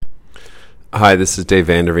Hi, this is Dave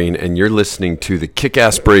Vanderveen, and you're listening to the Kick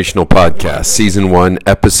Aspirational Podcast, Season 1,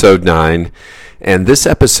 Episode 9. And this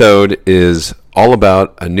episode is all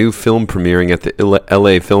about a new film premiering at the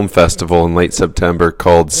LA Film Festival in late September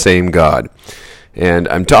called Same God. And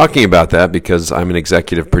I'm talking about that because I'm an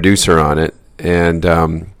executive producer on it, and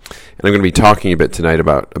I'm going to be talking a bit tonight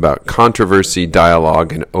about controversy,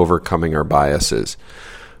 dialogue, and overcoming our biases.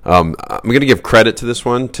 I'm going to give credit to this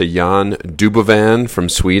one to Jan Dubovan from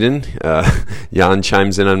Sweden. Jan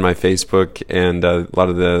chimes in on my Facebook and a lot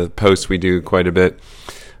of the posts we do quite a bit.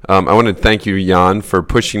 I want to thank you, Jan, for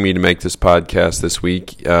pushing me to make this podcast this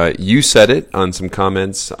week. You said it on some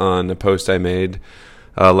comments on a post I made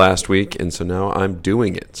last week, and so now I'm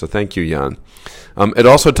doing it. So thank you, Jan. It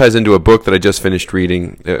also ties into a book that I just finished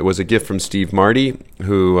reading. It was a gift from Steve Marty,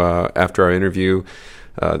 who, after our interview,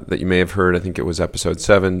 that you may have heard, I think it was episode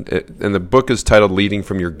 7. And the book is titled Leading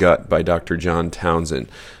from Your Gut by Dr. John Townsend.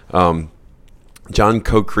 John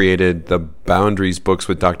co-created the Boundaries books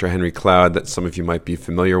with Dr. Henry Cloud that some of you might be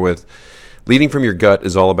familiar with. Leading from Your Gut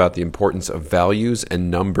is all about the importance of values and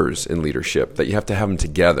numbers in leadership, that you have to have them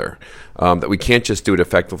together, that we can't just do it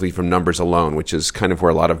effectively from numbers alone, which is kind of where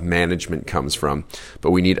a lot of management comes from, but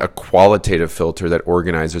we need a qualitative filter that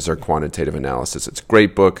organizes our quantitative analysis. It's a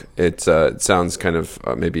great book. It sounds kind of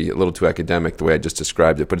maybe a little too academic the way I just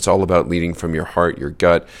described it, but it's all about leading from your heart, your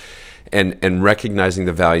gut, and recognizing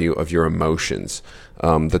the value of your emotions,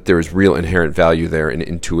 that there is real inherent value there in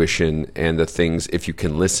intuition and the things, if you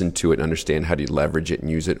can listen to it and understand how do you leverage it and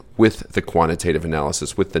use it with the quantitative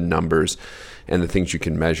analysis, with the numbers and the things you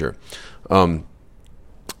can measure.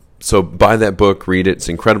 So buy that book, read it.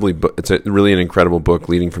 It's really an incredible book,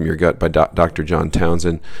 Leading from Your Gut by Dr. John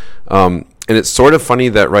Townsend. And it's sort of funny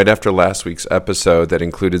that right after last week's episode that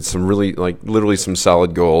included some really, literally some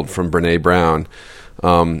solid gold from Brene Brown,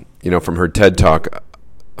 from her TED Talk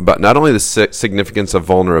about not only the significance of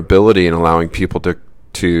vulnerability and allowing people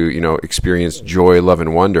to experience joy, love,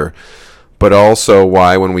 and wonder, but also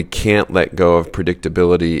why when we can't let go of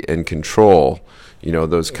predictability and control,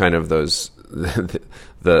 the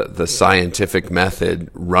scientific method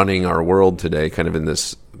running our world today, kind of in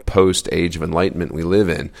this post-age of enlightenment we live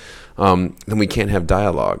in, then we can't have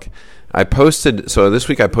dialogue. This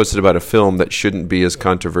week I posted about a film that shouldn't be as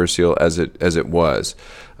controversial as it was,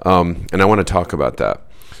 and I want to talk about that.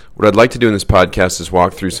 What I'd like to do in this podcast is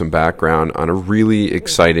walk through some background on a really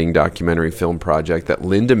exciting documentary film project that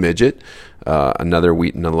Linda Midgett, another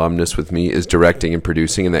Wheaton alumnus with me, is directing and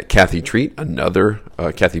producing, and that Kathy Treat, another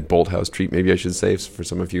Kathy Bolthouse Treat, maybe I should say, for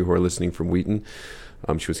some of you who are listening from Wheaton.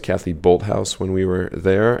 She was Kathy Bolthouse when we were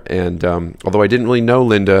there, and although I didn't really know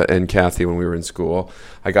Linda and Kathy when we were in school,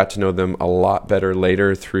 I got to know them a lot better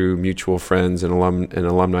later through mutual friends and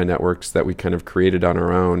alumni networks that we kind of created on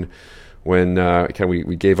our own when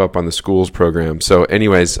we gave up on the schools program. So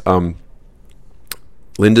anyways,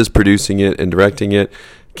 Linda's producing it and directing it.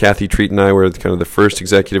 Kathy Treat and I were kind of the first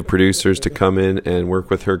executive producers to come in and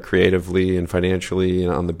work with her creatively and financially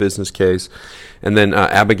on the business case. And then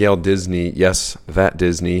Abigail Disney, yes, that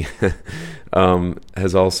Disney,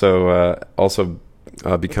 has also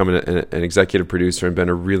become an executive producer and been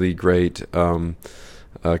a really great,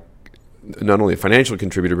 not only a financial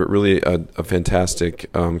contributor, but really a fantastic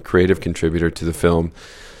creative contributor to the film.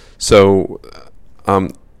 So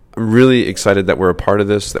I'm really excited that we're a part of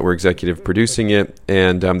this, that we're executive producing it,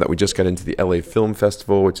 and that we just got into the LA Film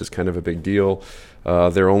Festival, which is kind of a big deal.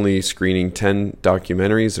 They're only screening 10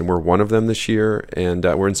 documentaries, and we're one of them this year, and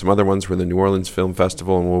we're in some other ones. We're in the New Orleans Film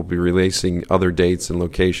Festival, and we'll be releasing other dates and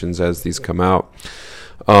locations as these come out.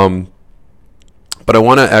 But I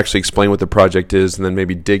want to actually explain what the project is and then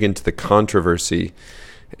maybe dig into the controversy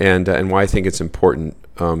and why I think it's important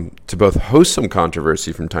to both host some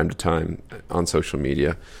controversy from time to time on social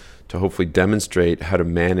media, to hopefully demonstrate how to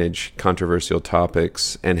manage controversial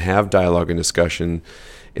topics and have dialogue and discussion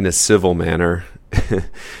in a civil manner,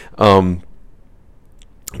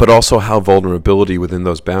 but also how vulnerability within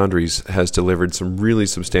those boundaries has delivered some really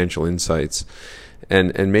substantial insights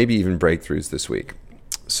and maybe even breakthroughs this week.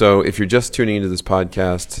 So if you're just tuning into this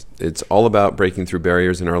podcast, it's all about breaking through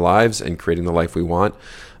barriers in our lives and creating the life we want.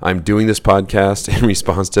 I'm doing this podcast in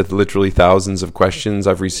response to literally thousands of questions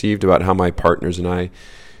I've received about how my partners and I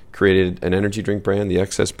created an energy drink brand, the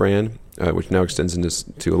Excess brand, which now extends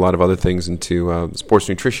into a lot of other things, into sports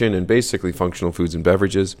nutrition and basically functional foods and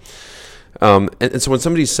beverages. And so when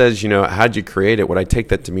somebody says, how'd you create it? What I take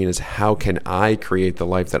that to mean is, how can I create the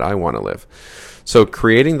life that I want to live? So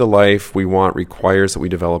creating the life we want requires that we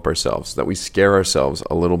develop ourselves, that we scare ourselves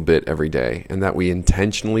a little bit every day, and that we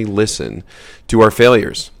intentionally listen to our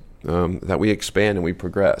failures, that we expand and we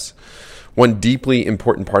progress. One deeply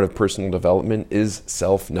important part of personal development is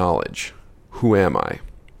self-knowledge. Who am I?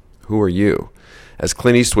 Who are you? As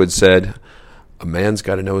Clint Eastwood said, a man's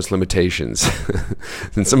got to know his limitations.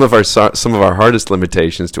 And some of our hardest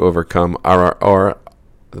limitations to overcome are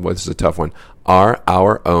this is a tough one, are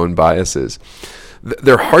our own biases.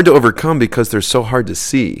 They're hard to overcome because they're so hard to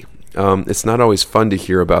see. It's not always fun to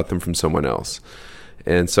hear about them from someone else.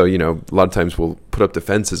 And so, a lot of times we'll put up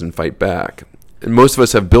defenses and fight back. And most of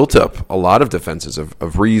us have built up a lot of defenses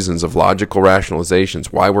of reasons, of logical rationalizations,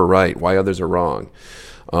 why we're right, why others are wrong,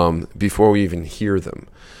 before we even hear them.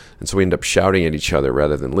 And so we end up shouting at each other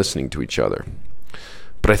rather than listening to each other.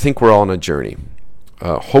 But I think we're all on a journey.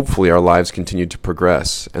 Hopefully our lives continue to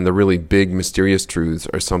progress, and the really big, mysterious truths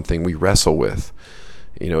are something we wrestle with.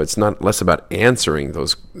 It's not less about answering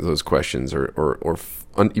those questions or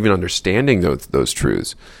even understanding those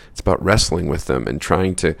truths. It's about wrestling with them and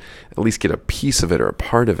trying to at least get a piece of it or a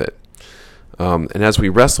part of it. And as we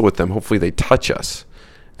wrestle with them, hopefully they touch us,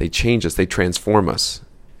 they change us, they transform us,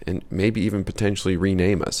 and maybe even potentially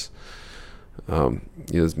rename us.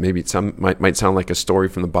 Maybe it might sound like a story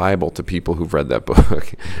from the Bible to people who've read that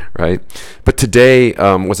book, right? But today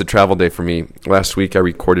was a travel day for me. Last week I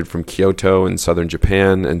recorded from Kyoto in southern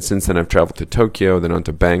Japan, and since then I've traveled to Tokyo, then on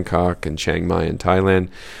to Bangkok and Chiang Mai in Thailand.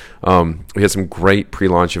 We had some great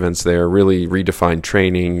pre-launch events there, really redefined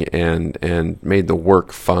training and made the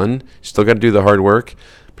work fun. Still got to do the hard work,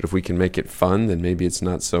 but if we can make it fun, then maybe it's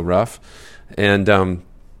not so rough. And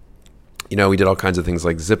we did all kinds of things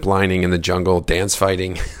like zip lining in the jungle, dance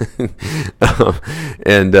fighting,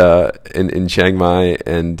 and in Chiang Mai,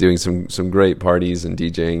 and doing some great parties and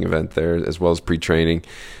DJing event there, as well as pre-training,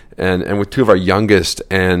 and with two of our youngest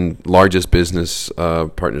and largest business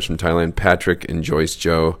partners from Thailand, Patrick and Joyce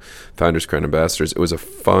Joe, Founders Crown Ambassadors. It was a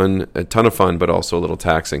ton of fun, but also a little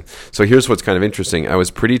taxing. So here's what's kind of interesting. I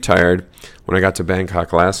was pretty tired when I got to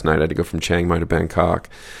Bangkok last night. I had to go from Chiang Mai to Bangkok.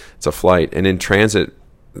 It's a flight, and in transit.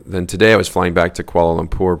 Then today I was flying back to Kuala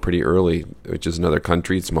Lumpur pretty early, which is another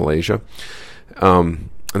country. It's Malaysia. And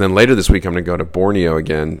then later this week I'm going to go to Borneo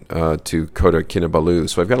again, to Kota Kinabalu.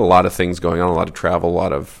 So I've got a lot of things going on, a lot of travel, a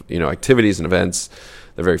lot of activities and events.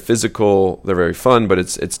 They're very physical, they're very fun, but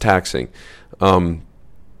it's taxing. But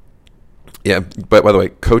by the way,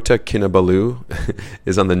 Kota Kinabalu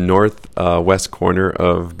is on the northwest corner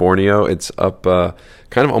of Borneo. It's up,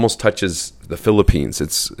 kind of almost touches the Philippines.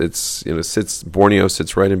 Borneo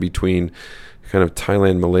sits right in between kind of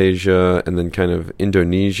Thailand, Malaysia, and then kind of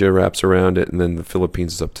Indonesia wraps around it, and then the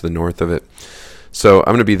Philippines is up to the north of it. So I'm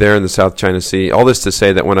going to be there in the South China Sea. All this to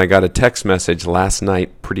say that when I got a text message last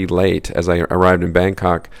night pretty late as I arrived in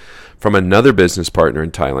Bangkok from another business partner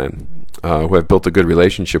in Thailand, who I've built a good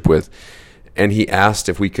relationship with, and he asked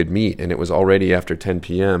if we could meet, and it was already after 10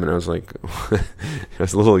 p.m. And I was like, I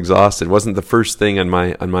was a little exhausted. It wasn't the first thing on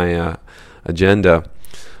my agenda.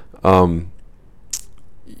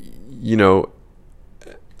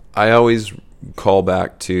 I always call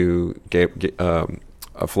back to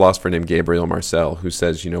a philosopher named Gabriel Marcel, who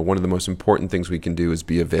says, one of the most important things we can do is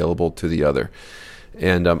be available to the other.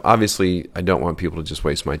 And obviously, I don't want people to just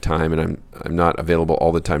waste my time, and I'm not available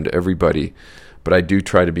all the time to everybody. But I do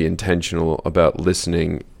try to be intentional about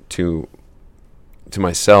listening to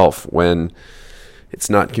myself when it's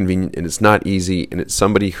not convenient and it's not easy and it's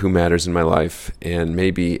somebody who matters in my life, and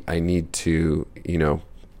maybe I need to,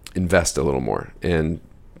 invest a little more and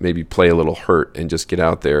maybe play a little hurt and just get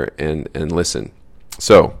out there and listen.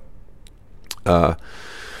 So I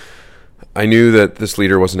knew that this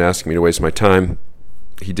leader wasn't asking me to waste my time.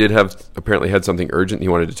 He apparently had something urgent he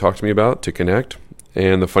wanted to talk to me about, to connect.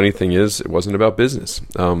 And the funny thing is, it wasn't about business,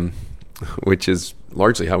 which is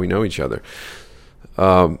largely how we know each other.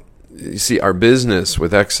 You see, our business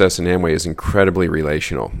with Excess and Amway is incredibly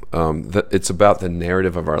relational. It's about the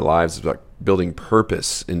narrative of our lives. It's about building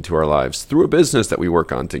purpose into our lives through a business that we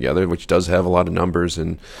work on together, which does have a lot of numbers,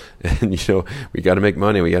 and we got to make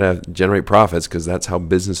money. We got to generate profits because that's how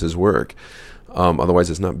businesses work. Otherwise,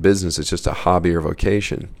 it's not business. It's just a hobby or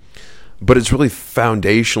vocation. But it's really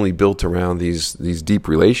foundationally built around these deep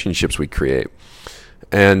relationships we create.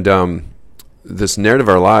 And this narrative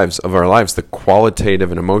of our lives, the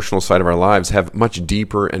qualitative and emotional side of our lives, have much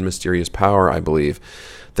deeper and mysterious power, I believe,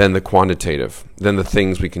 than the quantitative, than the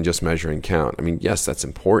things we can just measure and count. I mean, yes, that's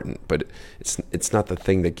important, but it's not the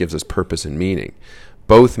thing that gives us purpose and meaning.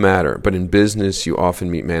 Both matter, but in business, you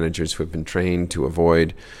often meet managers who have been trained to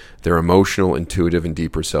avoid their emotional, intuitive, and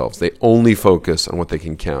deeper selves. They only focus on what they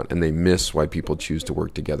can count, and they miss why people choose to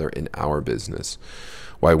work together in our business,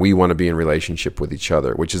 why we want to be in relationship with each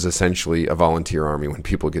other, which is essentially a volunteer army when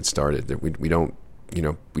people get started. We don't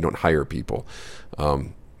hire people.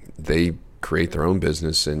 they create their own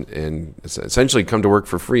business and essentially come to work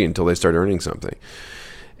for free until they start earning something.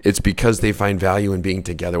 It's because they find value in being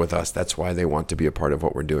together with us. That's why they want to be a part of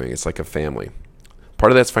what we're doing. It's like a family.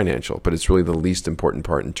 Part of that's financial, but it's really the least important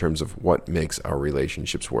part in terms of what makes our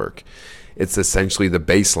relationships work. It's essentially the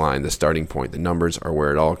baseline, the starting point. The numbers are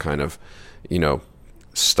where it all kind of,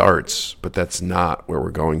 starts, but that's not where we're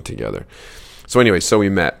going together. So anyway, so we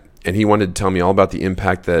met, and he wanted to tell me all about the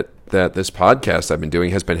impact that this podcast I've been doing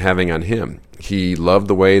has been having on him. He loved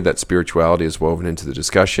the way that spirituality is woven into the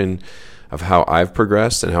discussion of how I've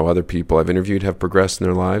progressed and how other people I've interviewed have progressed in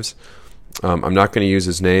their lives. I'm not going to use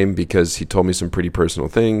his name because he told me some pretty personal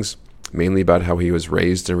things, mainly about how he was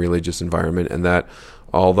raised in a religious environment, and that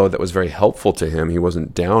although that was very helpful to him, he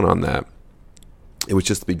wasn't down on that. It was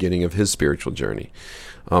just the beginning of his spiritual journey.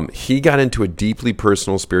 He got into a deeply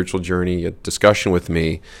personal spiritual journey, a discussion with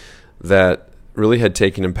me that really had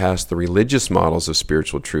taken him past the religious models of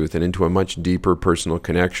spiritual truth and into a much deeper personal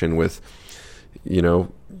connection with,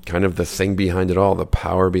 kind of the thing behind it all, the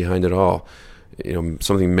power behind it all.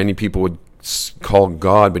 Something many people would call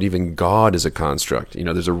God, but even God is a construct.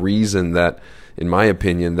 There's a reason that, in my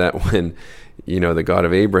opinion, that when, the God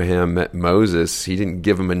of Abraham met Moses, he didn't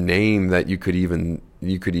give him a name that you could even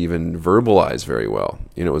verbalize very well.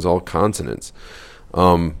 It was all consonants.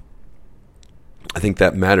 I think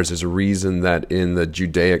that matters. There's a reason that in the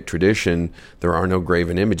Judaic tradition, there are no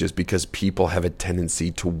graven images, because people have a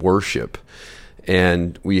tendency to worship.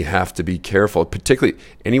 And we have to be careful, particularly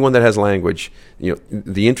anyone that has language.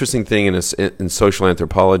 The interesting thing in social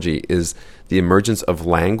anthropology is the emergence of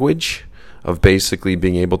language, of basically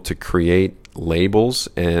being able to create labels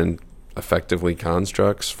and effectively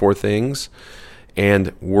constructs for things,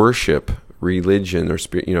 and worship, religion,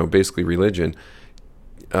 or basically religion,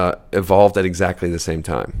 evolved at exactly the same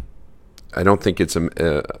time. I don't think it's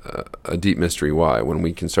a deep mystery why. When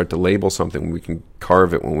we can start to label something, when we can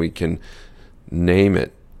carve it, when we can name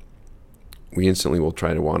it, we instantly will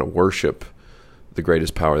try to want to worship the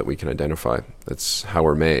greatest power that we can identify. That's how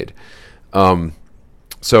we're made.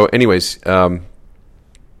 So anyways,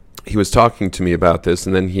 he was talking to me about this,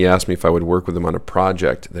 and then he asked me if I would work with him on a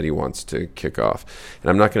project that he wants to kick off. And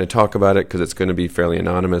I'm not going to talk about it because it's going to be fairly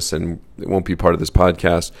anonymous and it won't be part of this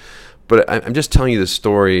podcast. But I'm just telling you this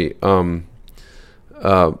story because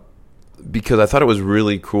I thought it was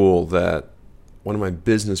really cool that one of my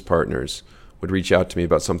business partners would reach out to me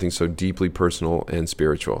about something so deeply personal and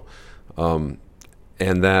spiritual. And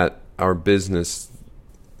that our business,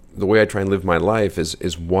 the way I try and live my life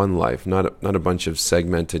is one life, not a bunch of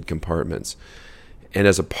segmented compartments. And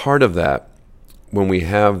as a part of that, when we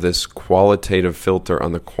have this qualitative filter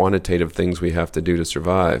on the quantitative things we have to do to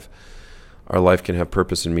survive, our life can have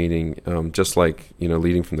purpose and meaning, just like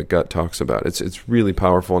Leading from the Gut talks about. It's really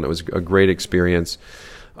powerful, and it was a great experience.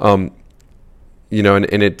 And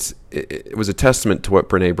it was a testament to what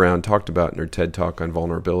Brené Brown talked about in her TED Talk on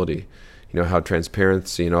vulnerability. How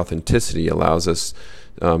transparency and authenticity allows us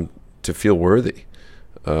to feel worthy,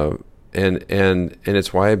 and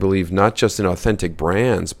it's why I believe not just in authentic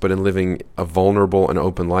brands, but in living a vulnerable and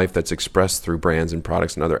open life that's expressed through brands and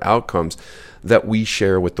products and other outcomes that we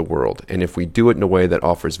share with the world. And if we do it in a way that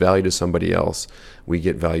offers value to somebody else, we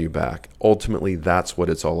get value back. Ultimately, that's what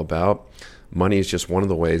it's all about. Money is just one of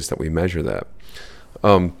the ways that we measure that.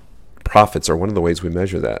 Profits are one of the ways we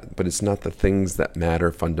measure that, but it's not the things that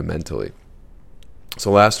matter fundamentally.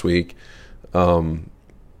 So last week, and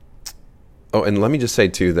let me just say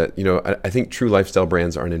too that, I think true lifestyle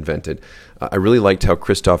brands aren't invented. I really liked how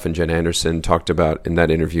Christoph and Jen Anderson talked about in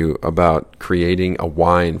that interview about creating a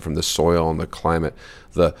wine from the soil and the climate,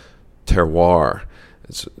 the terroir.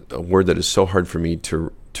 It's a word that is so hard for me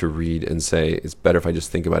to read and say. It's better if I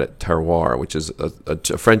just think about it. Terroir, which is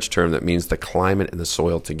a French term that means the climate and the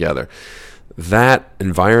soil together. That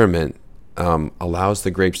environment allows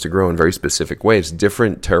the grapes to grow in very specific ways.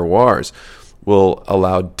 Different terroirs will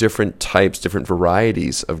allow different types, different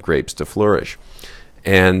varieties of grapes to flourish.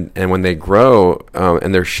 And when they grow,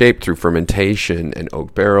 and they're shaped through fermentation and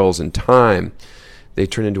oak barrels and time, they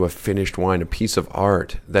turn into a finished wine, a piece of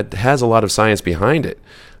art that has a lot of science behind it.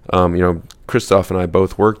 Christoph and I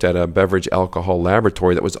both worked at a beverage alcohol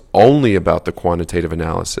laboratory that was only about the quantitative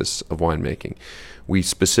analysis of winemaking. We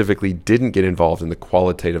specifically didn't get involved in the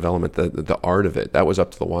qualitative element, the art of it. That was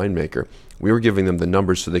up to the winemaker. We were giving them the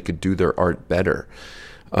numbers so they could do their art better.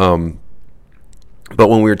 But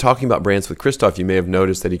when we were talking about brands with Christoph, you may have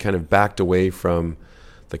noticed that he kind of backed away from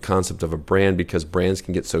the concept of a brand because brands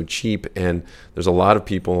can get so cheap, and there's a lot of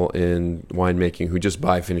people in winemaking who just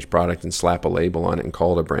buy finished product and slap a label on it and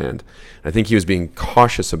call it a brand. I think he was being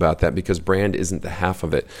cautious about that because brand isn't the half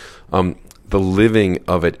of it. the living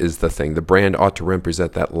of it is the thing. The brand ought to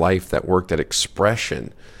represent that life, that work, that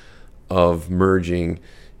expression of merging,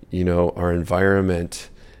 our environment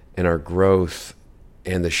and our growth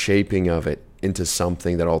and the shaping of it into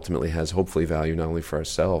something that ultimately has hopefully value not only for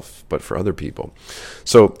ourselves but for other people.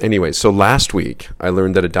 So anyway, last week I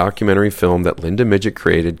learned that a documentary film that Linda Midget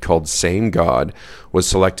created called Same God was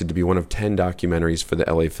selected to be one of 10 documentaries for the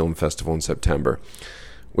LA Film Festival in September,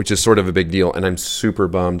 which is sort of a big deal. And I'm super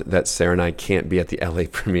bummed that Sarah and I can't be at the LA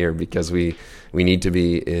premiere because we need to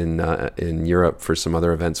be in Europe for some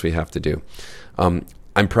other events we have to do.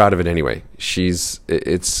 I'm proud of it anyway. She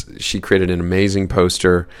created an amazing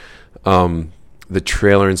poster. The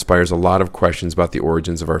trailer inspires a lot of questions about the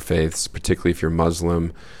origins of our faiths, particularly if you're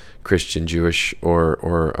Muslim, Christian, Jewish,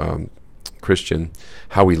 or Christian,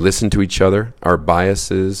 how we listen to each other, our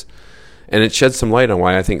biases, and it sheds some light on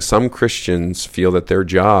why I think some Christians feel that their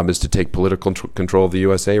job is to take political control of the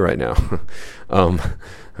USA right now.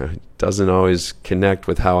 It doesn't always connect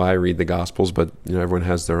with how I read the Gospels, but everyone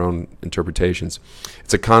has their own interpretations.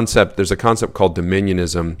 There's a concept called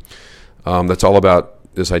dominionism that's all about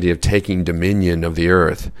this idea of taking dominion of the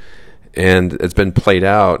earth. And it's been played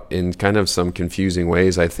out in kind of some confusing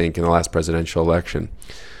ways, I think, in the last presidential election.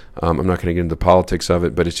 I'm not going to get into the politics of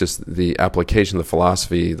it, but it's just the application of the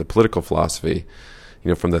philosophy, the political philosophy,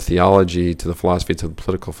 from the theology to the philosophy to the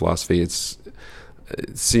political philosophy. It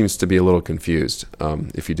seems to be a little confused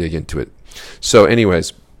if you dig into it. So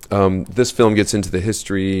anyways, this film gets into the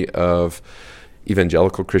history of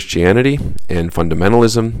evangelical Christianity and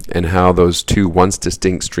fundamentalism, and how those two once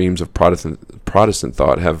distinct streams of Protestant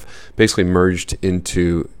thought have basically merged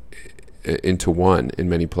into one in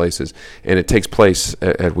many places. And it takes place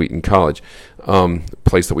at Wheaton College, a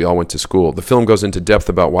place that we all went to school. The film goes into depth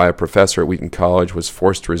about why a professor at Wheaton College was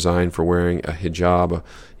forced to resign for wearing a hijab,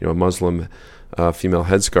 a Muslim female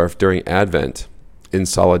headscarf during Advent, in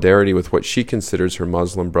solidarity with what she considers her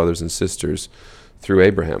Muslim brothers and sisters through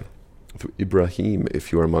Ibrahim,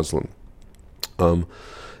 if you are Muslim.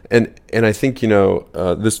 And I think,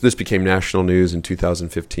 this became national news in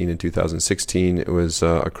 2015 and 2016. It was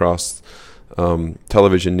across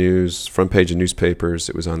television news, front page of newspapers.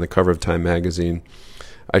 It was on the cover of Time magazine.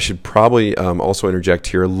 I should probably also interject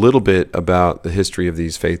here a little bit about the history of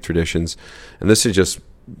these faith traditions. And this is just,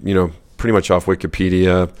 pretty much off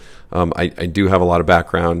Wikipedia. I do have a lot of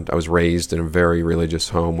background. I was raised in a very religious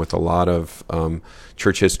home with a lot of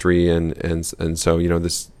church history, and so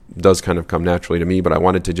this does kind of come naturally to me. But I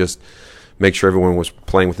wanted to just make sure everyone was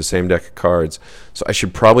playing with the same deck of cards. So I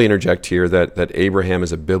should probably interject here that Abraham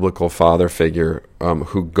is a biblical father figure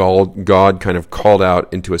who God kind of called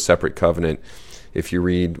out into a separate covenant. If you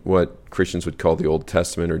read what Christians would call the Old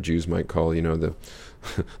Testament, or Jews might call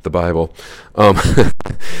the Bible.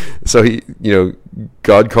 So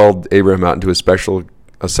God called Abraham out into a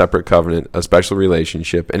separate covenant, a special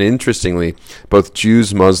relationship. And interestingly, both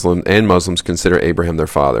Jews, Muslims consider Abraham their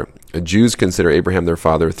father. Jews consider Abraham their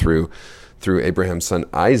father through Abraham's son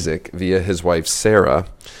Isaac via his wife Sarah,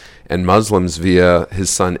 and Muslims via his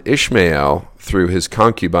son Ishmael through his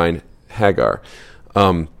concubine Hagar.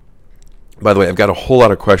 By the way, I've got a whole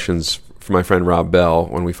lot of questions for my friend Rob Bell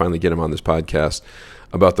when we finally get him on this podcast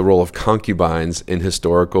about the role of concubines in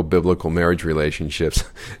historical biblical marriage relationships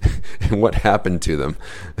and what happened to them.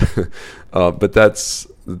 But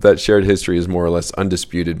that shared history is more or less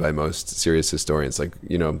undisputed by most serious historians.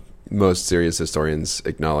 Most serious historians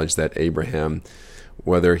acknowledge that Abraham,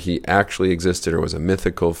 whether he actually existed or was a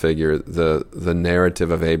mythical figure, the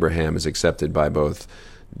narrative of Abraham is accepted by both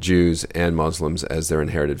Jews and Muslims as their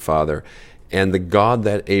inherited father. And the God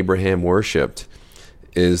that Abraham worshipped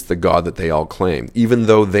is the God that they all claim, even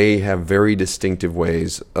though they have very distinctive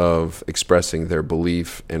ways of expressing their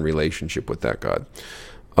belief and relationship with that God.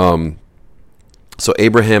 So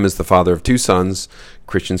Abraham is the father of two sons.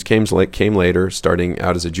 Christians came later, starting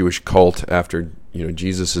out as a Jewish cult after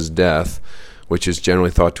Jesus' death, which is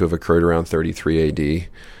generally thought to have occurred around 33 A.D.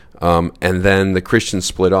 And then the Christians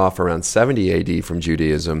split off around 70 A.D. from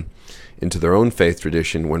Judaism into their own faith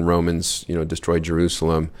tradition when Romans, destroyed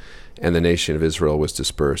Jerusalem and the nation of Israel was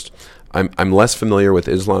dispersed. I'm less familiar with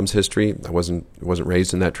Islam's history. I wasn't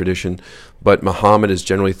raised in that tradition, but Muhammad is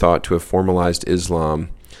generally thought to have formalized Islam,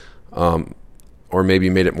 or maybe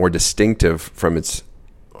made it more distinctive from its,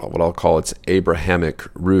 what I'll call its Abrahamic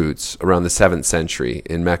roots, around the 7th century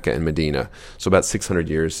in Mecca and Medina. So about 600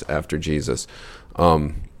 years after Jesus,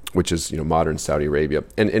 which is modern Saudi Arabia.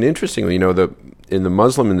 And interestingly, in the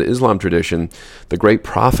Muslim and the Islam tradition, the great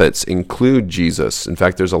prophets include Jesus. In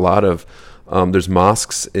fact, there's a lot of there's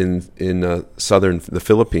mosques in the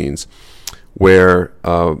Philippines where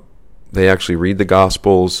they actually read the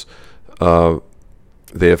Gospels.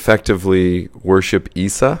 They effectively worship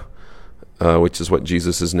Isa, which is what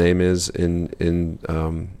Jesus' name is in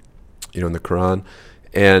the Quran.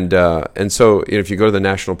 And so if you go to the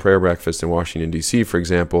National Prayer Breakfast in Washington, D.C., for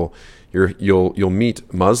example, you'll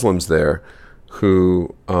meet Muslims there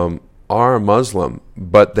who are Muslim,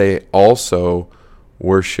 but they also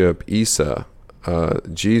worship Isa,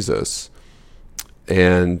 Jesus.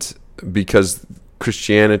 And because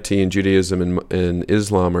Christianity and Judaism and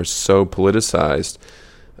Islam are so politicized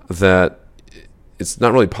that it's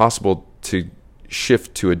not really possible to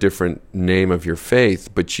shift to a different name of your faith,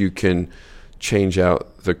 but you can change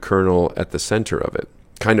out the kernel at the center of it.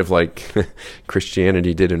 Kind of like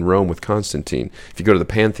Christianity did in Rome with Constantine. If you go to the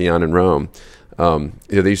Pantheon in Rome,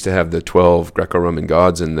 they used to have the 12 Greco-Roman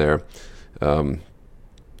gods in there,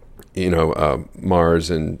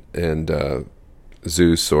 Mars and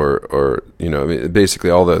Zeus, or basically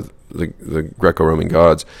all the Greco-Roman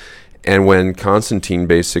gods. And when Constantine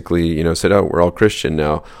basically said, "Oh, we're all Christian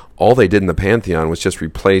now," all they did in the Pantheon was just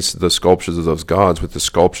replace the sculptures of those gods with the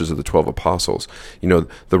sculptures of the 12 apostles. The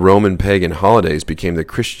Roman pagan holidays became the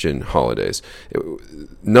Christian holidays.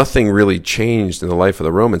 Nothing really changed in the life of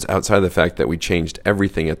the Romans outside of the fact that we changed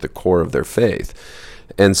everything at the core of their faith.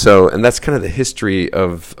 And that's kind of the history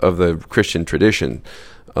of the Christian tradition.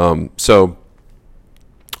 So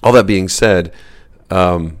all that being said,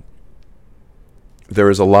 there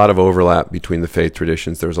is a lot of overlap between the faith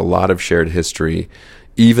traditions. There's a lot of shared history,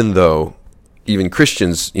 even though even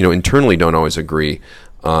Christians, internally don't always agree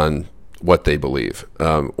on what they believe,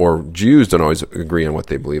 or Jews don't always agree on what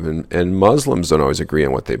they believe, and Muslims don't always agree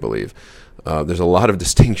on what they believe. There's a lot of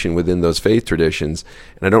distinction within those faith traditions,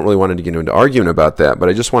 and I don't really want to get into arguing about that, but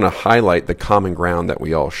I just want to highlight the common ground that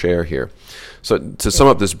we all share here. So to sum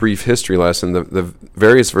up this brief history lesson, the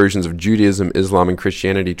various versions of Judaism, Islam, and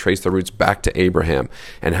Christianity trace their roots back to Abraham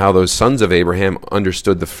and how those sons of Abraham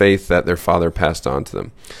understood the faith that their father passed on to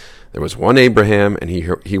them. There was one Abraham, and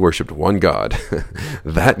he worshipped one God.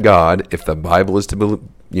 That God, if the Bible is to believe,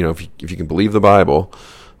 if you can believe the Bible,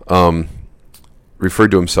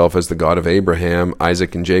 referred to himself as the God of Abraham,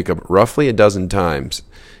 Isaac, and Jacob roughly a dozen times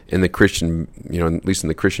in the Christian, at least in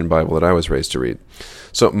the Christian Bible that I was raised to read.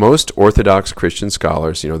 So most Orthodox Christian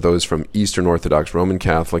scholars, those from Eastern Orthodox, Roman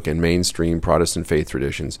Catholic, and mainstream Protestant faith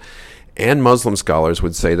traditions, and Muslim scholars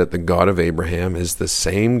would say that the God of Abraham is the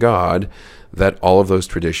same God that all of those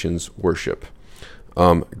traditions worship.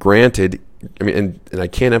 Granted, and I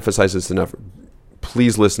can't emphasize this enough,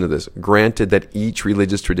 please listen to this. Granted that each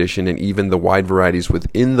religious tradition and even the wide varieties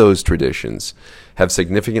within those traditions have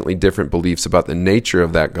significantly different beliefs about the nature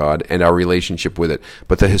of that God and our relationship with it,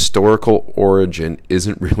 but the historical origin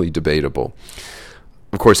isn't really debatable.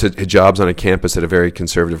 Of course, hijabs on a campus at a very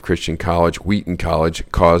conservative Christian college, Wheaton College,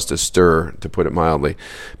 caused a stir, to put it mildly.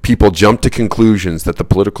 People jumped to conclusions that the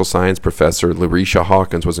political science professor Larisha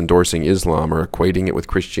Hawkins was endorsing Islam or equating it with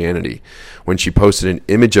Christianity when she posted an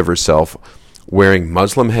image of herself wearing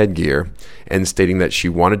Muslim headgear and stating that she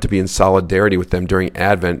wanted to be in solidarity with them during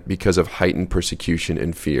Advent because of heightened persecution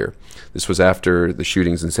and fear. This was after the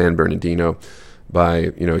shootings in San Bernardino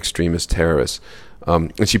by extremist terrorists.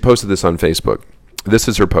 And she posted this on Facebook. This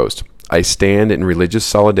is her post. "I stand in religious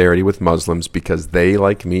solidarity with Muslims because they,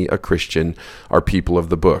 like me, a Christian, are people of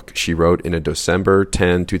the book," she wrote in a December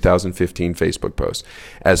 10, 2015 Facebook post.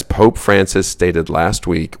 "As Pope Francis stated last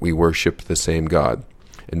week, we worship the same God."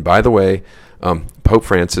 And by the way, Pope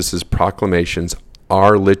Francis's proclamations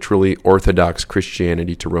are literally Orthodox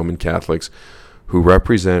Christianity to Roman Catholics, who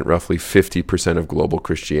represent roughly 50% of global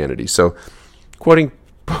Christianity. So, quoting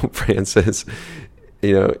Pope Francis,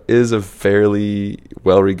 is a fairly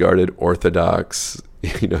well-regarded Orthodox,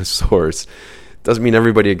 source. Doesn't mean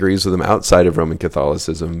everybody agrees with him outside of Roman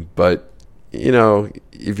Catholicism, but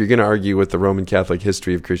if you're going to argue with the Roman Catholic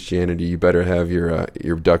history of Christianity, you better have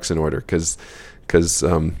your ducks in order, because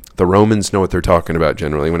the Romans know what they're talking about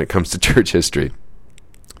generally when it comes to church history.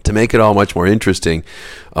 To make it all much more interesting,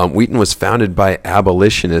 Wheaton was founded by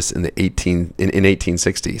abolitionists in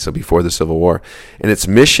 1860, so before the Civil War, and its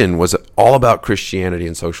mission was all about Christianity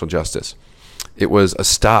and social justice. It was a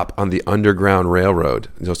stop on the Underground Railroad.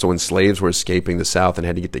 So when slaves were escaping the South and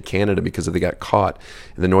had to get to Canada because if they got caught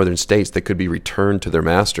in the northern states, they could be returned to their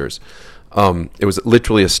masters. It was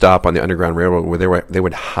literally a stop on the Underground Railroad where they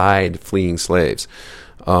would hide fleeing slaves.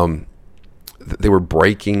 They were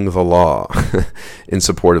breaking the law in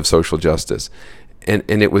support of social justice. And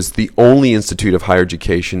it was the only institute of higher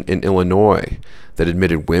education in Illinois that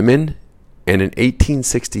admitted women. And in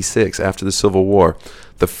 1866, after the Civil War,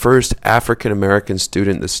 the first African-American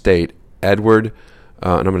student in the state, Edward,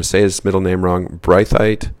 and I'm going to say his middle name wrong,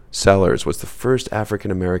 Braithwaite Sellers was the first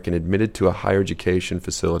African American admitted to a higher education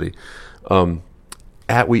facility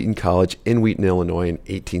at Wheaton College in Wheaton, Illinois in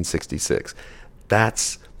 1866.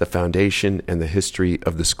 That's the foundation and the history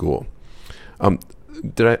of the school. I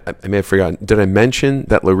may have forgotten. Did I mention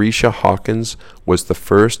that Larisha Hawkins was the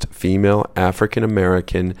first female African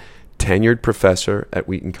American tenured professor at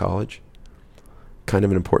Wheaton College? Kind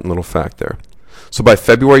of an important little fact there. So by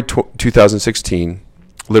February 2016,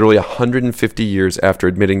 literally 150 years after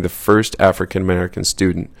admitting the first African American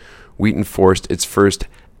student, Wheaton forced its first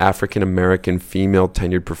African American female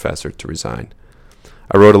tenured professor to resign.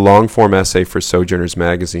 I wrote a long-form essay for Sojourners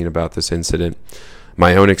magazine about this incident,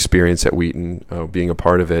 my own experience at Wheaton, being a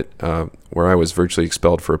part of it, where I was virtually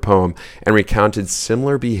expelled for a poem, and recounted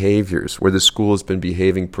similar behaviors where the school has been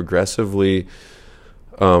behaving progressively,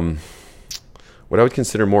 what I would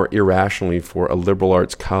consider more irrationally for a liberal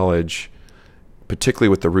arts college, particularly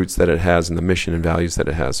with the roots that it has and the mission and values that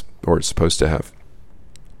it has, or it's supposed to have.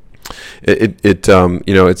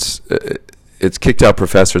 It's kicked out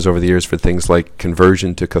professors over the years for things like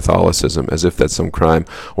conversion to Catholicism, as if that's some crime,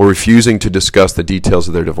 or refusing to discuss the details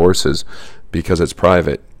of their divorces because it's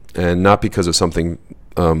private, and not because of something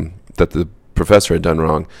that the professor had done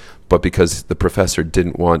wrong, but because the professor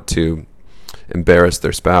didn't want to embarrass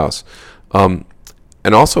their spouse. And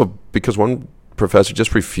also because one professor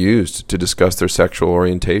just refused to discuss their sexual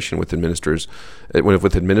orientation with administrators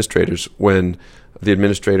when the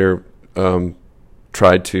administrator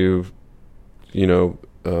tried to,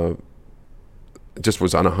 just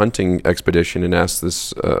was on a hunting expedition and asked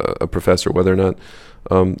this a professor whether or not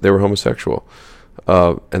they were homosexual.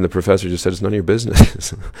 And the professor just said, it's none of your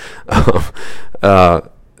business.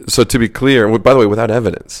 So to be clear, by the way, without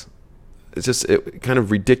evidence, kind of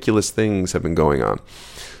ridiculous things have been going on.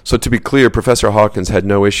 So to be clear, Professor Hawkins had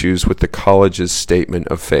no issues with the college's statement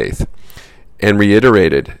of faith and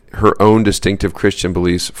reiterated her own distinctive Christian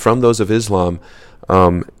beliefs from those of Islam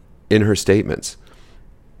in her statements.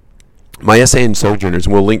 My essay in Sojourners,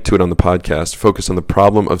 and we'll link to it on the podcast, focused on the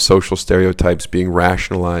problem of social stereotypes being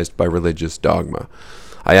rationalized by religious dogma.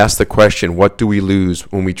 I asked the question, what do we lose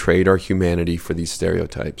when we trade our humanity for these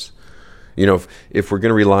stereotypes? If we're going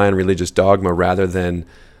to rely on religious dogma rather than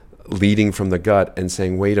leading from the gut and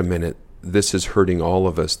saying, wait a minute, this is hurting all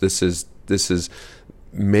of us. This is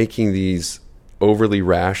making these overly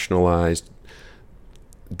rationalized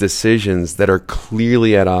decisions that are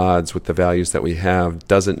clearly at odds with the values that we have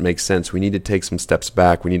doesn't make sense. We need to take some steps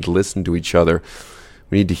back. We need to listen to each other.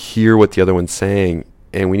 We need to hear what the other one's saying,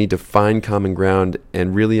 and we need to find common ground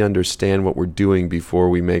and really understand what we're doing before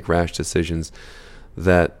we make rash decisions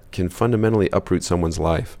that can fundamentally uproot someone's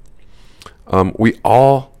life. We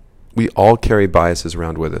all carry biases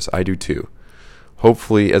around with us. I do too.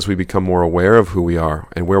 Hopefully, as we become more aware of who we are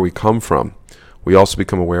and where we come from, we also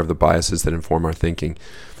become aware of the biases that inform our thinking.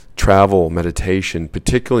 Travel, meditation,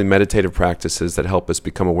 particularly meditative practices that help us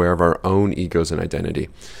become aware of our own egos and identity.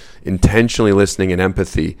 Intentionally listening and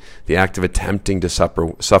empathy, the act of attempting to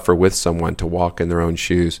suffer with someone, to walk in their own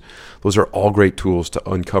shoes. Those are all great tools to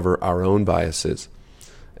uncover our own biases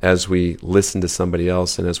as we listen to somebody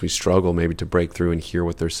else and as we struggle maybe to break through and hear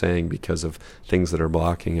what they're saying because of things that are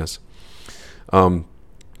blocking us.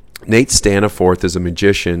 Nate Staniforth is a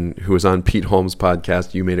magician who was on Pete Holmes'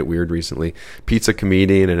 podcast, You Made It Weird, recently. Pete's a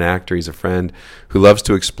comedian and actor. He's a friend who loves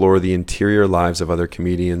to explore the interior lives of other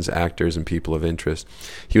comedians, actors, and people of interest.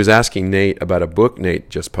 He was asking Nate about a book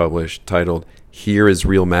Nate just published titled Here is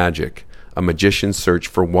Real Magic, A Magician's Search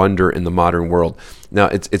for Wonder in the Modern World. Now,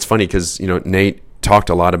 it's funny because, Nate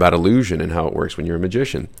talked a lot about illusion and how it works when you're a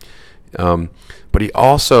magician. But he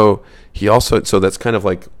also, so that's kind of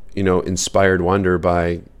like, inspired wonder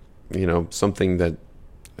by, something that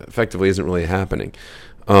effectively isn't really happening.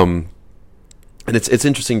 And it's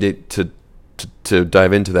interesting to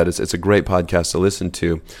dive into that. It's a great podcast to listen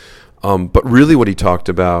to. But really what he talked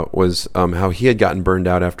about was how he had gotten burned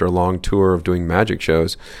out after a long tour of doing magic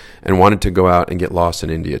shows and wanted to go out and get lost in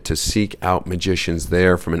India to seek out magicians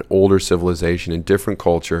there from an older civilization and different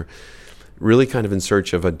culture, really kind of in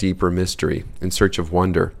search of a deeper mystery, in search of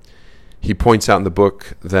wonder. He points out in the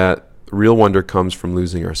book that real wonder comes from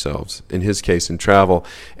losing ourselves, in his case in travel,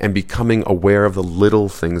 and becoming aware of the little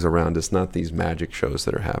things around us, not these magic shows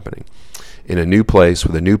that are happening. In a new place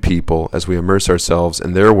with a new people, as we immerse ourselves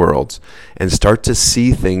in their worlds and start to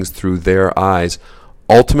see things through their eyes,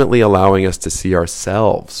 ultimately allowing us to see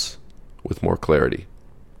ourselves with more clarity.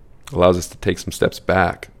 Allows us to take some steps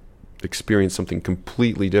back, experience something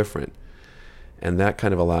completely different. And that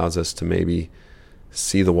kind of allows us to maybe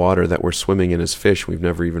see the water that we're swimming in as fish we've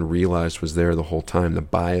never even realized was there the whole time, the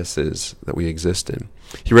biases that we exist in.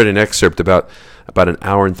 He read an excerpt about an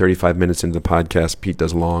hour and 35 minutes into the podcast. Pete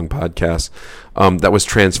does long podcasts. That was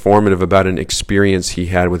transformative about an experience he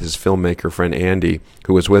had with his filmmaker friend Andy,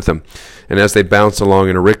 who was with him. And as they bounced along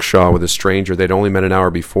in a rickshaw with a stranger they'd only met an hour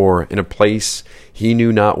before, in a place he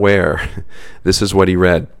knew not where, this is what he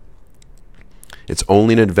read. "It's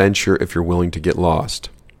only an adventure if you're willing to get lost.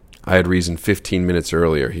 I had reasoned 15 minutes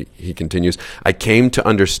earlier," he continues. "I came to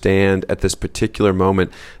understand at this particular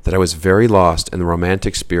moment that I was very lost, and the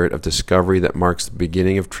romantic spirit of discovery that marks the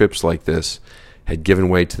beginning of trips like this had given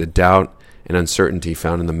way to the doubt and uncertainty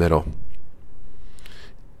found in the middle."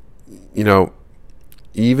 You know,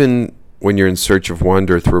 even when you're in search of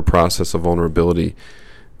wonder through a process of vulnerability,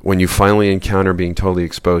 when you finally encounter being totally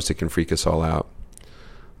exposed, it can freak us all out.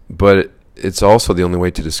 But it's also the only way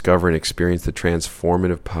to discover and experience the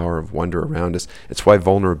transformative power of wonder around us. It's why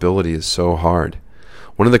vulnerability is so hard.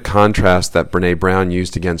 One of the contrasts that Brené Brown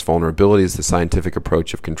used against vulnerability is the scientific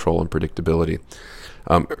approach of control and predictability.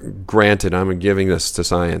 Granted, I'm giving this to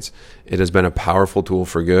science. It has been a powerful tool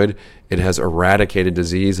for good. It has eradicated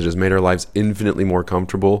disease. It has made our lives infinitely more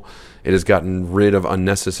comfortable. It has gotten rid of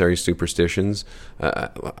unnecessary superstitions.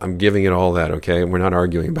 I'm giving it all that, okay? We're not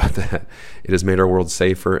arguing about that. It has made our world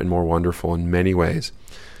safer and more wonderful in many ways.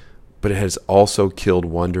 But it has also killed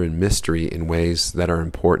wonder and mystery in ways that are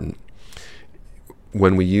important.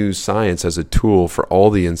 When we use science as a tool for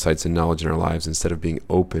all the insights and knowledge in our lives instead of being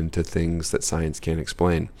open to things that science can't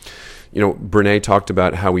explain. You know, Brené talked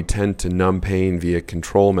about how we tend to numb pain via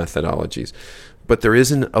control methodologies, but there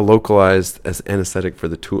isn't a localized anesthetic for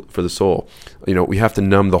the soul. You know, we have to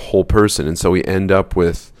numb the whole person, and so we end up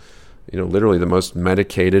with, you know, literally the most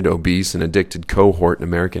medicated, obese, and addicted cohort in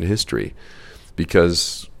American history.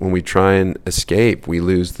 Because when we try and escape, we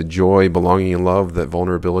lose the joy, belonging, and love that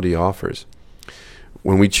vulnerability offers.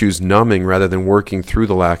 When we choose numbing rather than working through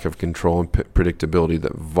the lack of control and predictability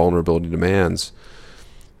that vulnerability demands,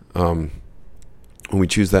 when we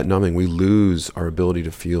choose that numbing, we lose our ability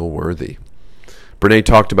to feel worthy. Brené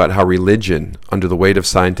talked about how religion, under the weight of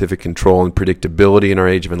scientific control and predictability in our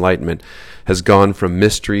age of enlightenment, has gone from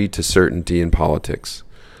mystery to certainty in politics.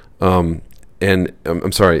 In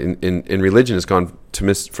religion has gone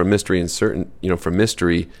from mystery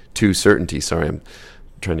to certainty. Sorry, I'm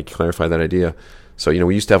trying to clarify that idea. So, you know,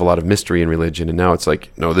 we used to have a lot of mystery in religion, and now it's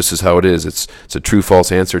like, no, this is how it is. It's a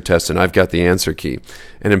true-false answer test, and I've got the answer key.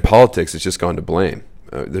 And in politics, it's just gone to blame.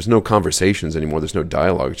 There's no conversations anymore. There's no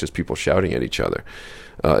dialogue. It's just people shouting at each other.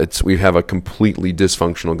 We have a completely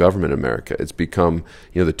dysfunctional government in America. It's become,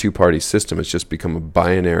 you know, the two-party system. It's just become a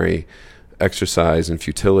binary exercise in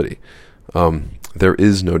futility. There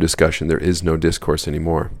is no discussion. There is no discourse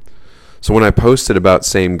anymore. So when I posted about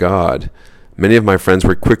Same God, many of my friends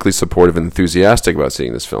were quickly supportive and enthusiastic about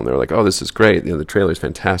seeing this film. They were like, "Oh, this is great. You know, the trailer is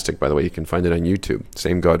fantastic. By the way, you can find it on YouTube.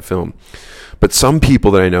 Same God film." But some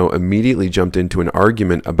people that I know immediately jumped into an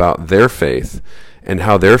argument about their faith and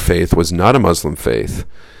how their faith was not a Muslim faith.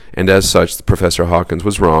 And as such, Professor Hawkins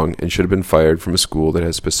was wrong and should have been fired from a school that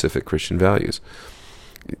has specific Christian values.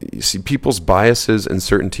 You see, people's biases and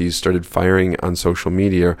certainties started firing on social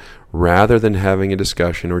media rather than having a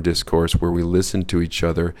discussion or discourse where we listen to each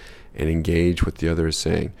other and engage what the other is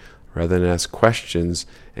saying. Rather than ask questions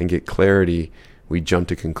and get clarity, we jump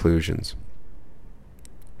to conclusions.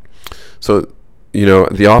 So, you know,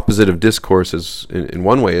 the opposite of discourse is, in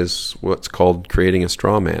one way, is what's called creating a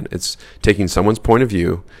straw man. It's taking someone's point of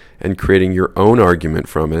view and creating your own argument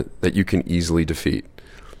from it that you can easily defeat.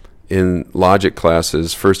 In logic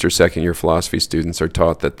classes, first or second year philosophy students are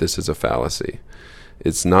taught that this is a fallacy.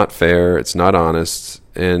 It's not fair, it's not honest,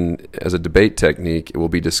 and as a debate technique, it will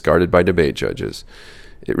be discarded by debate judges.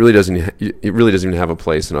 It really doesn't even have a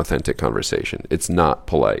place in authentic conversation. It's not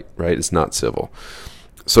polite, right? It's not civil.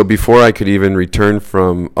 So before I could even return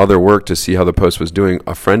from other work to see how the post was doing,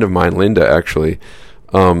 a friend of mine, Linda, actually,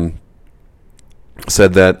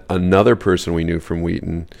 said that another person we knew from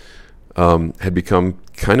Wheaton had become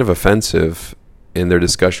kind of offensive in their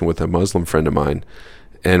discussion with a Muslim friend of mine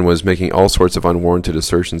and was making all sorts of unwarranted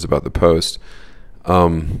assertions about the post,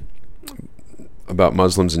 about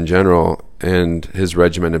Muslims in general and his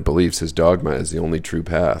regimented beliefs, his dogma as the only true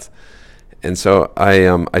path. And so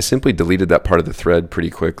I simply deleted that part of the thread pretty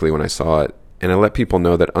quickly when I saw it, and I let people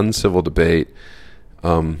know that uncivil debate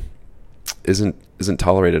isn't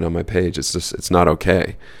tolerated on my page. It's not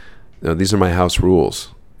okay. You know, these are my house rules.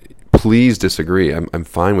 Please disagree. I'm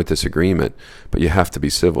fine with disagreement, but you have to be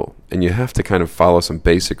civil, and you have to kind of follow some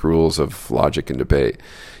basic rules of logic and debate.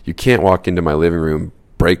 You can't walk into my living room,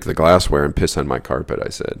 break the glassware, and piss on my carpet, I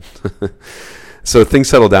said. So things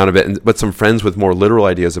settled down a bit, but some friends with more literal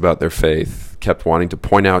ideas about their faith kept wanting to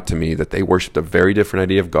point out to me that they worshipped a very different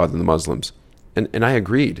idea of God than the Muslims. And I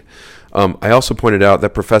agreed. I also pointed out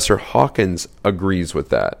that Professor Hawkins agrees with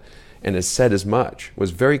that and has said as much,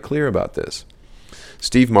 was very clear about this.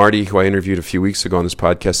 Steve Marty, who I interviewed a few weeks ago on this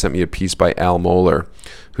podcast, sent me a piece by Al Mohler,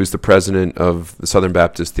 who's the president of the Southern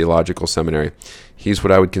Baptist Theological Seminary. He's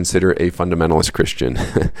what I would consider a fundamentalist Christian.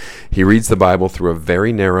 He reads the Bible through a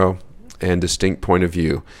very narrow and distinct point of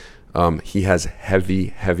view. He has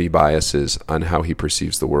heavy biases on how he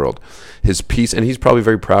perceives the world. His piece, and he's probably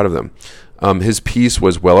very proud of them, his piece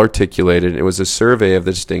was well articulated. It was a survey of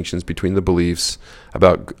the distinctions between the beliefs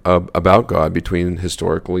about God between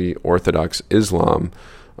historically Orthodox Islam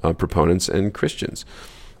proponents and Christians.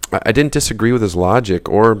 I didn't disagree with his logic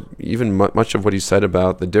or even much of what he said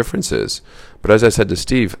about the differences. But as I said to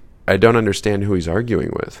Steve, I don't understand who he's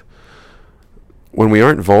arguing with. When we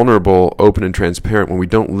aren't vulnerable, open, and transparent, when we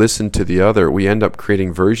don't listen to the other, we end up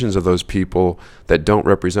creating versions of those people that don't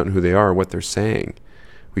represent who they are or what they're saying.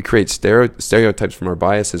 We create stereotypes from our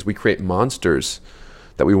biases. We create monsters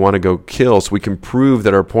that we want to go kill so we can prove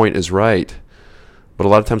that our point is right. But a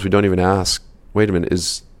lot of times we don't even ask, wait a minute,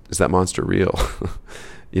 is that monster real?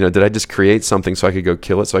 Did I just create something so I could go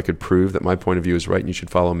kill it so I could prove that my point of view is right and you should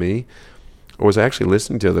follow me? Or was I actually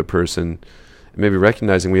listening to the other person and maybe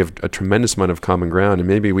recognizing we have a tremendous amount of common ground and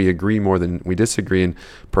maybe we agree more than we disagree, and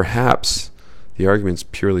perhaps the argument's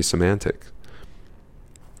purely semantic?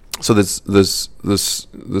 So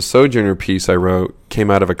the Sojourner piece I wrote came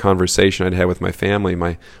out of a conversation I'd had with my family,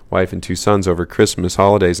 my wife and two sons, over Christmas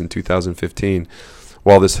holidays in 2015,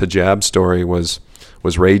 while this hijab story was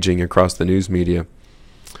raging across the news media.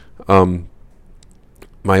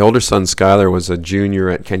 My older son, Skylar, was a junior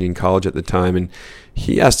at Kenyon College at the time, and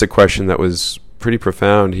he asked a question that was pretty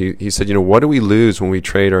profound. He said, what do we lose when we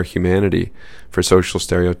trade our humanity for social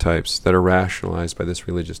stereotypes that are rationalized by this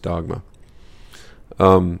religious dogma?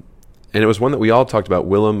 And it was one that we all talked about.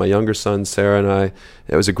 Willem, my younger son, Sarah, and I.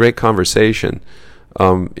 It was a great conversation.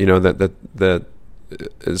 That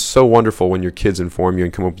is so wonderful when your kids inform you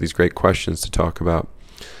and come up with these great questions to talk about.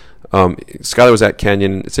 Skylar was at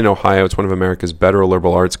Kenyon. It's in Ohio. It's one of America's better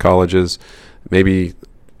liberal arts colleges. Maybe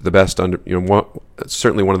the best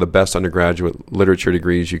certainly one of the best undergraduate literature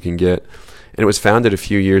degrees you can get. And it was founded a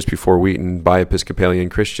few years before Wheaton by Episcopalian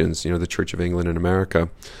Christians, the Church of England in America,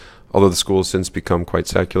 although the school has since become quite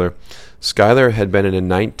secular. Skylar had been in a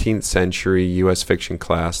 19th century U.S. fiction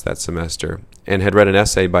class that semester and had read an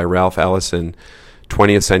essay by Ralph Ellison,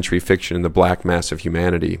 20th century fiction in the Black Mass of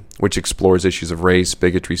Humanity, which explores issues of race,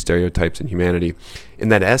 bigotry, stereotypes, and humanity. In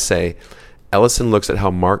that essay, Ellison looks at how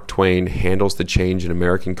Mark Twain handles the change in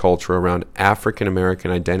American culture around African-American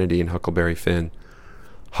identity in Huckleberry Finn.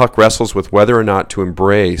 Huck wrestles with whether or not to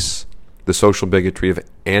embrace the social bigotry of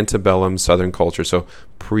antebellum Southern culture, so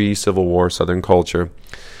pre-Civil War Southern culture.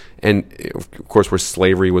 And, of course, where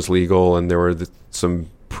slavery was legal and there were some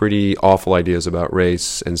pretty awful ideas about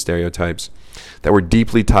race and stereotypes that were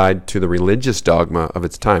deeply tied to the religious dogma of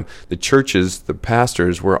its time. The churches, the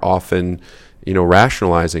pastors, were often,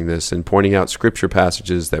 rationalizing this and pointing out scripture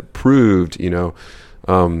passages that proved,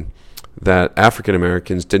 that African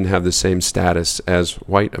Americans didn't have the same status as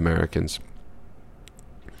white Americans.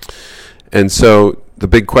 And so the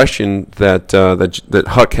big question that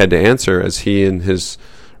Huck had to answer as he and his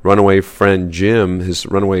runaway friend Jim, his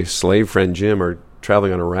runaway slave friend Jim, are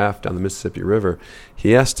traveling on a raft down the Mississippi River,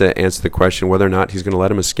 he has to answer the question whether or not he's going to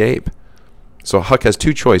let him escape. So Huck has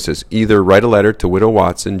two choices: either write a letter to Widow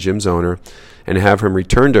Watson, Jim's owner, and have him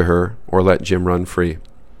return to her, or let Jim run free.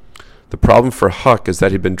 The problem for Huck is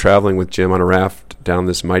that he'd been traveling with Jim on a raft down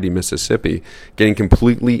this mighty Mississippi, getting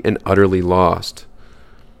completely and utterly lost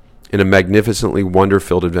in a magnificently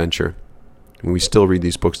wonder-filled adventure. And we still read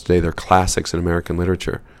these books today. They're classics in American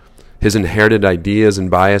literature. His inherited ideas and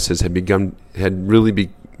biases had really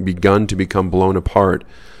begun to become blown apart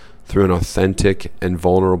through an authentic and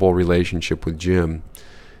vulnerable relationship with Jim.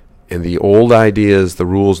 And the old ideas, the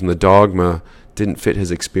rules, and the dogma didn't fit his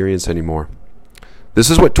experience anymore. This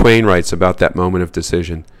is what Twain writes about that moment of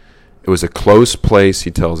decision. It was a close place,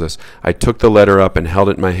 he tells us. I took the letter up and held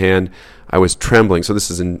it in my hand. I was trembling. So this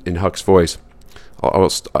is in Huck's voice. I'll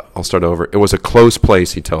start over. It was a close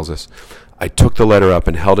place, he tells us. I took the letter up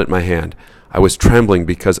and held it in my hand. I was trembling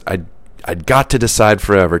because I'd got to decide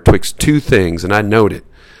forever twixt two things, and I knowed it.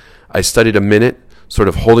 I studied a minute, sort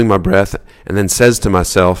of holding my breath, and then says to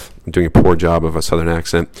myself, I'm doing a poor job of a southern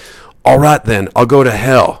accent, all right then, I'll go to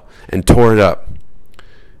hell, and tore it up.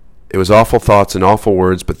 It was awful thoughts and awful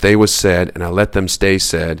words, but they was said, and I let them stay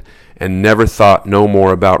said, and never thought no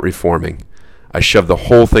more about reforming. I shoved the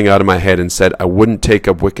whole thing out of my head and said I wouldn't take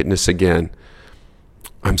up wickedness again.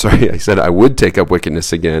 I said I would take up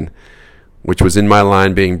wickedness again, which was in my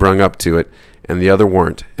line being brung up to it, and the other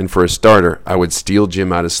weren't. And for a starter, I would steal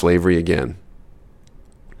Jim out of slavery again.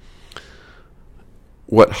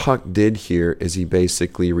 What Huck did here is he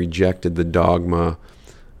basically rejected the dogma,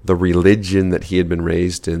 the religion that he had been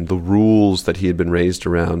raised in, the rules that he had been raised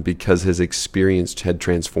around, because his experience had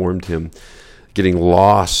transformed him. Getting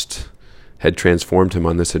lost had transformed him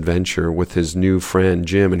on this adventure with his new friend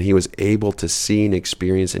Jim, and he was able to see and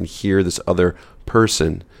experience and hear this other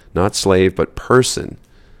person, not slave, but person.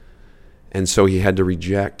 And so he had to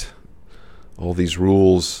reject all these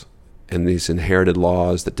rules and these inherited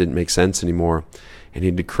laws that didn't make sense anymore. And he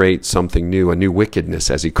had to create something new, a new wickedness,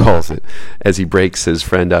 as he calls it, as he breaks his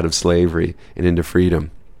friend out of slavery and into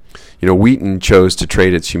freedom. Wheaton chose to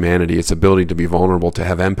trade its humanity, its ability to be vulnerable, to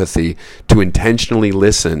have empathy, to intentionally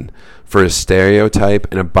listen, for a stereotype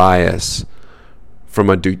and a bias from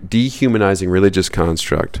a dehumanizing religious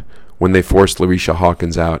construct when they forced Larisha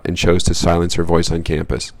Hawkins out and chose to silence her voice on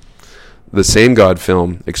campus. The Same God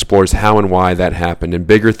film explores how and why that happened and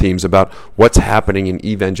bigger themes about what's happening in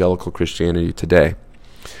evangelical Christianity today,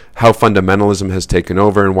 how fundamentalism has taken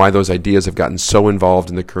over and why those ideas have gotten so involved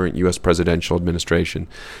in the current U.S. presidential administration.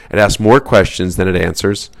 It asks more questions than it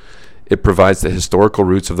answers. It provides the historical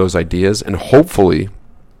roots of those ideas, and hopefully,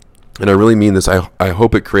 and I really mean this, I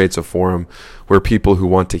hope it creates a forum where people who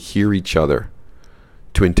want to hear each other,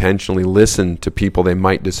 to intentionally listen to people they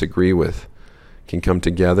might disagree with, can come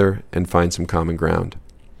together and find some common ground.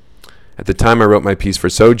 At the time I wrote my piece for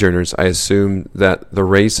Sojourners, I assumed that the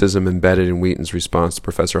racism embedded in Wheaton's response to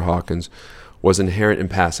Professor Hawkins was inherent and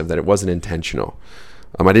passive, that it wasn't intentional.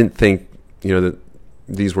 I didn't think, that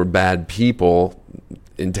these were bad people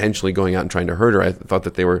intentionally going out and trying to hurt her. I thought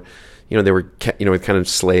that they were kind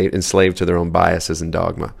of enslaved to their own biases and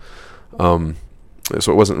dogma.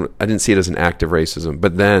 So I didn't see it as an act of racism.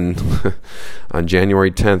 But then, on January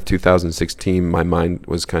 10th, 2016, my mind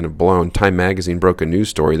was kind of blown. Time magazine broke a news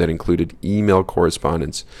story that included email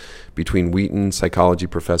correspondence between Wheaton psychology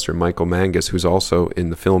professor Michael Mangus, who's also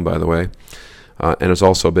in the film, by the way, and has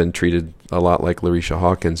also been treated a lot like Larisha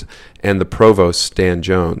Hawkins, and the provost, Stan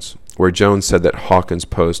Jones, where Jones said that Hawkins'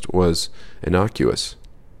 post was innocuous.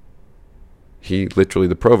 He, literally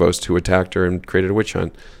the provost who attacked her and created a witch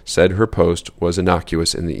hunt, said her post was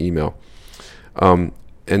innocuous in the email.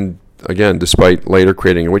 And again, despite later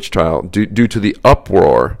creating a witch trial, due to the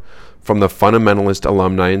uproar from the fundamentalist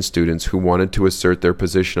alumni and students who wanted to assert their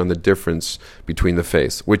position on the difference between the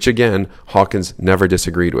faiths, which again, Hawkins never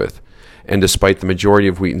disagreed with. And despite the majority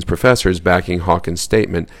of Wheaton's professors backing Hawkins'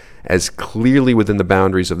 statement as clearly within the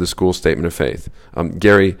boundaries of the school statement of faith.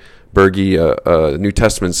 Gary Berge, a New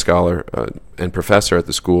Testament scholar and professor at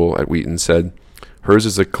the school at Wheaton, said, hers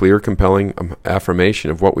is a clear, compelling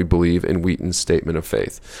affirmation of what we believe in Wheaton's statement of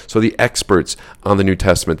faith. So the experts on the New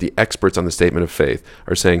Testament, the experts on the statement of faith,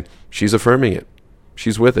 are saying she's affirming it.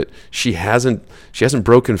 She's with it. She hasn't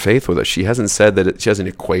broken faith with us. She hasn't said that she hasn't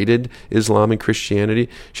equated Islam and Christianity.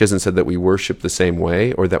 She hasn't said that we worship the same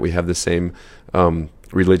way or that we have the same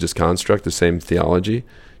religious construct, the same theology.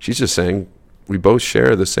 She's just saying we both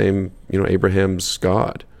share the same, Abraham's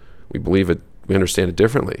God. We believe it. We understand it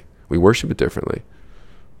differently. We worship it differently.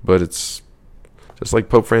 But it's just like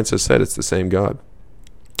Pope Francis said, it's the same God.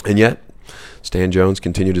 And yet, Stan Jones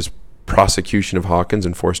continued his prosecution of Hawkins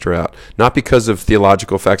and forced her out. Not because of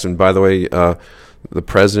theological facts. And by the way, the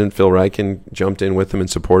president, Phil Ryken, jumped in with him and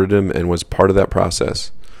supported him and was part of that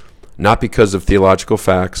process. Not because of theological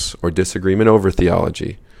facts or disagreement over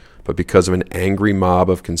theology, but because of an angry mob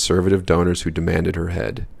of conservative donors who demanded her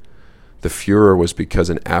head. The furor was because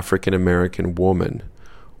an African-American woman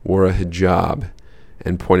wore a hijab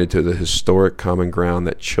and pointed to the historic common ground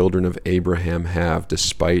that children of Abraham have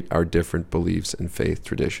despite our different beliefs and faith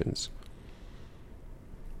traditions.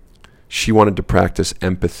 She wanted to practice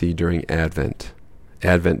empathy during Advent.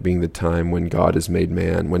 Advent being the time when God is made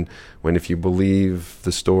man, when if you believe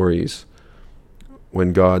the stories,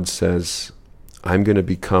 when God says, I'm going to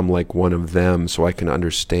become like one of them so I can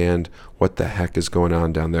understand what the heck is going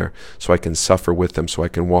on down there, so I can suffer with them, so I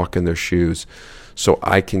can walk in their shoes, so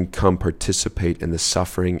I can come participate in the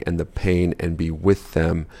suffering and the pain and be with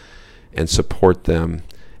them and support them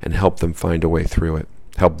and help them find a way through it,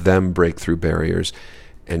 help them break through barriers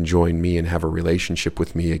and join me and have a relationship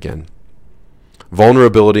with me again.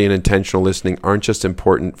 Vulnerability and intentional listening aren't just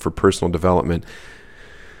important for personal development.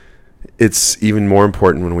 It's even more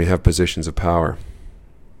important when we have positions of power,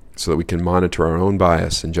 so that we can monitor our own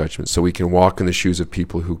bias and judgment, so we can walk in the shoes of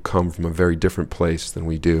people who come from a very different place than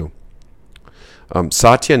we do.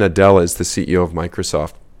 Satya Nadella is the CEO of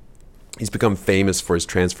Microsoft. He's become famous for his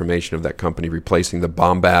transformation of that company, replacing the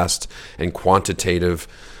bombast and quantitative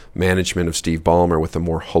management of Steve Ballmer with a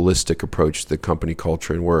more holistic approach to the company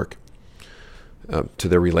culture and work, to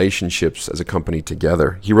their relationships as a company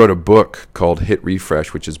together. He wrote a book called Hit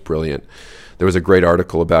Refresh, which is brilliant. There was a great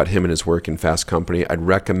article about him and his work in Fast Company. I'd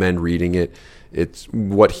recommend reading it.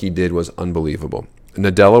 What he did was unbelievable.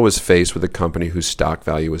 Nadella was faced with a company whose stock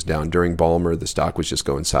value was down. During Ballmer, the stock was just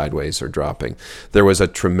going sideways or dropping. There was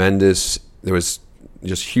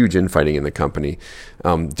just huge infighting in the company.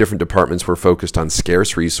 Different departments were focused on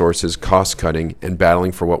scarce resources, cost cutting, and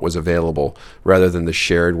battling for what was available rather than the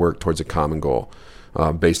shared work towards a common goal.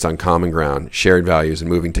 Based on common ground, shared values, and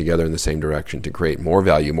moving together in the same direction to create more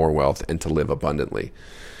value, more wealth, and to live abundantly,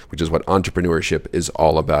 which is what entrepreneurship is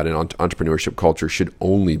all about, and entrepreneurship culture should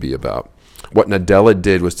only be about. What Nadella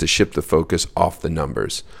did was to shift the focus off the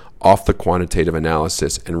numbers, off the quantitative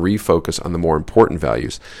analysis, and refocus on the more important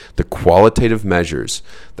values, the qualitative measures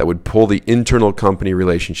that would pull the internal company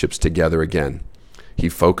relationships together again. He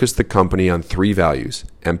focused the company on 3 values: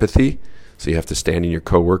 empathy, so you have to stand in your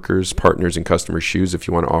coworkers, partners, and customers' shoes if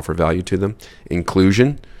you want to offer value to them.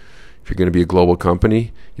 Inclusion. If you're going to be a global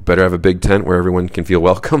company, you better have a big tent where everyone can feel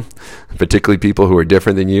welcome, particularly people who are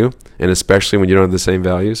different than you, and especially when you don't have the same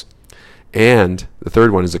values. And the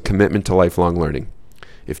third one is a commitment to lifelong learning.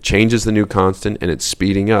 If change is the new constant and it's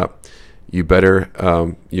speeding up, you better,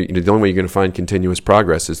 the only way you're going to find continuous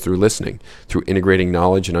progress is through listening, through integrating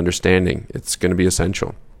knowledge and understanding. It's going to be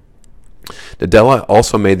essential. Nadella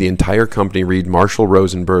also made the entire company read Marshall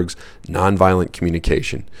Rosenberg's Nonviolent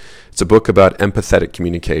Communication. It's a book about empathetic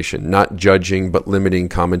communication, not judging but limiting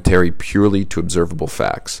commentary purely to observable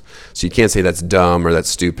facts. So you can't say that's dumb or that's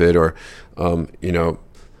stupid or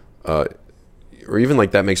even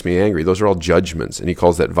like that makes me angry. Those are all judgments, and he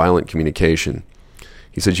calls that violent communication.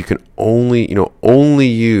 He says you can only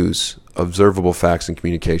use observable facts in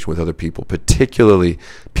communication with other people, particularly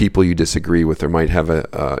people you disagree with or might have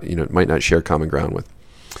might not share common ground with.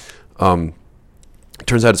 It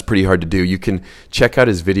turns out it's pretty hard to do. You can check out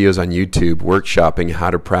his videos on YouTube, workshopping how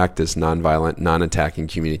to practice nonviolent, non-attacking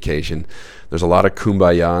communication. There's a lot of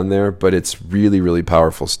kumbaya on there, but it's really, really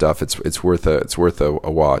powerful stuff. It's worth a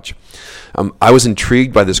watch. I was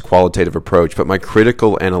intrigued by this qualitative approach, but my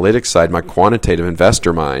critical analytics side, my quantitative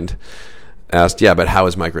investor mind, asked, but how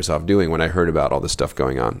is Microsoft doing when I heard about all this stuff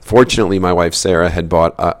going on? Fortunately, my wife Sarah had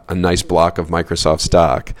bought a nice block of Microsoft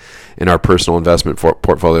stock in our personal investment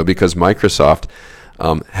portfolio because Microsoft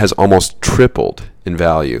has almost tripled in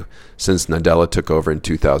value since Nadella took over in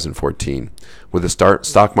 2014, with a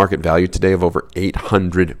stock market value today of over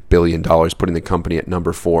 $800 billion, putting the company at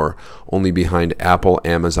number 4, only behind Apple,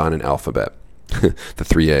 Amazon, and Alphabet, the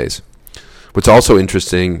 3 A's. What's also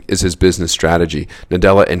interesting is his business strategy.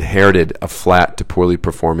 Nadella inherited a flat to poorly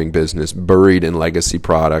performing business, buried in legacy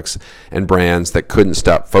products and brands that couldn't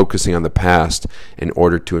stop focusing on the past in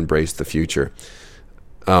order to embrace the future.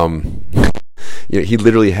 He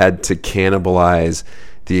literally had to cannibalize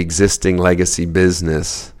the existing legacy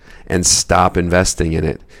business and stop investing in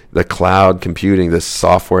it. The cloud computing, the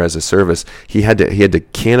software as a service, he had to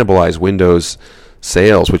cannibalize Windows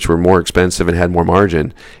sales, which were more expensive and had more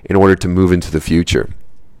margin, in order to move into the future.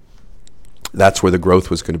 That's where the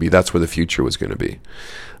growth was going to be. That's where the future was going to be.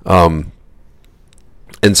 And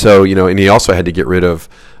so, and he also had to get rid of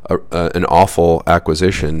an awful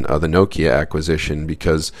acquisition, the Nokia acquisition,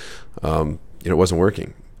 because it wasn't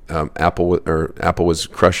working. Apple was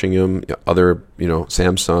crushing him. Other,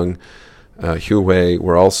 Samsung, Huawei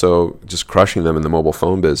were also just crushing them in the mobile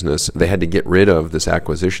phone business. They had to get rid of this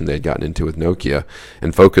acquisition they had gotten into with Nokia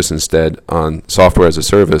and focus instead on software as a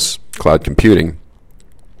service, cloud computing,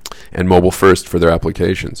 and mobile first for their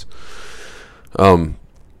applications.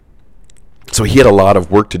 So he had a lot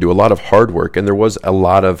of work to do, a lot of hard work, and there was a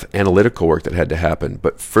lot of analytical work that had to happen.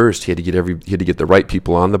 But first, he had to get the right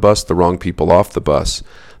people on the bus, the wrong people off the bus,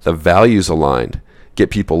 the values aligned, get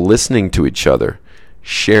people listening to each other,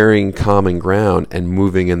 sharing common ground, and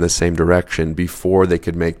moving in the same direction before they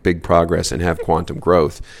could make big progress and have quantum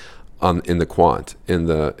growth in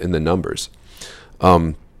the numbers.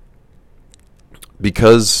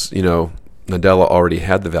 Because Nadella already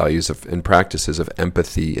had the values and practices of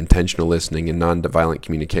empathy, intentional listening, and nonviolent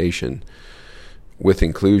communication with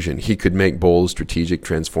inclusion, he could make bold, strategic,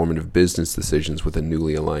 transformative business decisions with a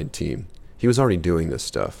newly aligned team. He was already doing this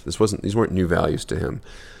stuff. These weren't new values to him,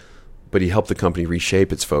 but he helped the company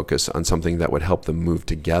reshape its focus on something that would help them move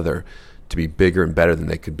together to be bigger and better than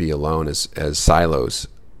they could be alone as silos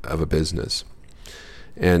of a business.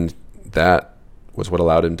 And that was what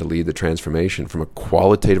allowed him to lead the transformation from a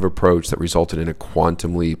qualitative approach that resulted in a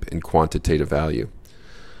quantum leap in quantitative value.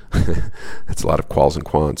 That's a lot of quals and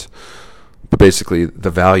quants. But basically, the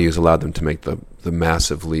values allowed them to make the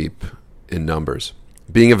massive leap in numbers.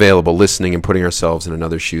 Being available, listening, and putting ourselves in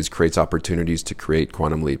another's shoes creates opportunities to create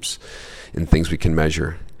quantum leaps in things we can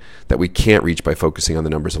measure that we can't reach by focusing on the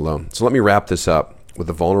numbers alone. So let me wrap this up with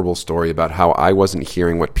a vulnerable story about how I wasn't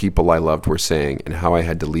hearing what people I loved were saying and how I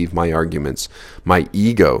had to leave my arguments, my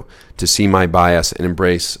ego, to see my bias and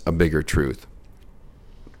embrace a bigger truth.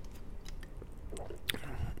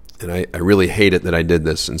 And I really hate it that I did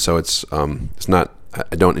this, and so it's not.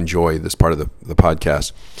 I don't enjoy this part of the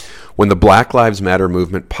podcast. When the Black Lives Matter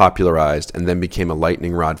movement popularized and then became a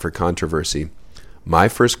lightning rod for controversy, my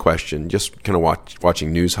first question, just kind of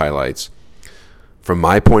watching news highlights, from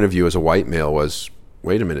my point of view as a white male was,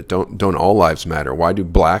 wait a minute, don't all lives matter? Why do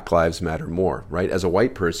Black lives matter more, right? As a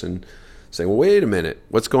white person saying, well, wait a minute,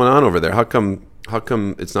 what's going on over there? How come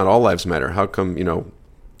it's not all lives matter? How come,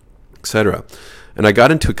 et cetera? And I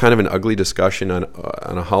got into kind of an ugly discussion on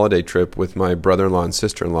a holiday trip with my brother-in-law and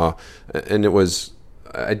sister-in-law, and it was,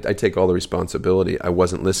 I take all the responsibility. I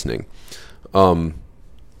wasn't listening. Probably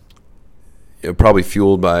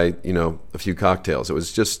fueled by, a few cocktails. It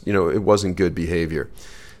was just, it wasn't good behavior.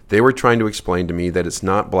 They were trying to explain to me that it's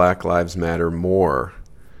not Black Lives Matter more.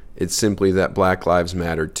 It's simply that Black Lives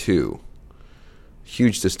Matter too.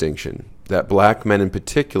 Huge distinction. That black men in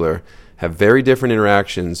particular have very different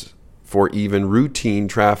interactions for even routine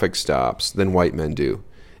traffic stops than white men do.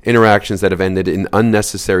 Interactions that have ended in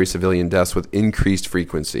unnecessary civilian deaths with increased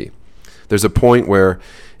frequency. There's a point where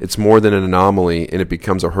it's more than an anomaly and it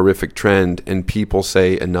becomes a horrific trend, and people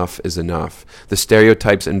say enough is enough. The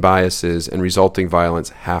stereotypes and biases and resulting violence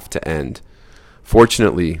have to end.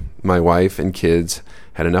 Fortunately, my wife and kids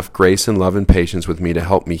had enough grace and love and patience with me to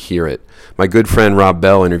help me hear it. My good friend Rob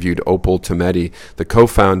Bell interviewed Opal Tometi, the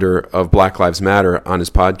co-founder of Black Lives Matter, on his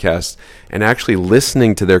podcast, and actually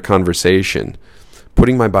listening to their conversation,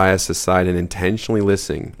 putting my bias aside and intentionally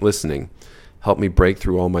listening, helped me break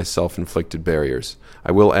through all my self-inflicted barriers.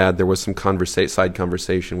 I will add there was some side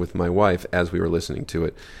conversation with my wife as we were listening to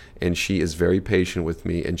it, and she is very patient with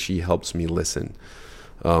me, and she helps me listen.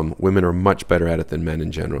 Women are much better at it than men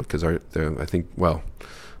in general, because I think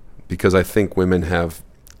women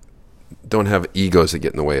don't have egos that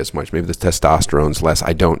get in the way as much. Maybe the testosterone's less.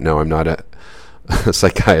 I don't know. I'm not a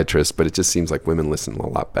psychiatrist, but it just seems like women listen a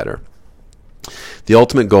lot better. The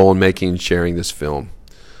ultimate goal in making and sharing this film.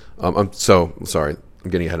 I'm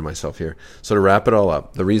getting ahead of myself here. So to wrap it all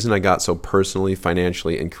up, the reason I got so personally,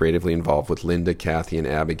 financially, and creatively involved with Linda, Kathy, and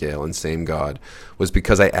Abigail and Same God was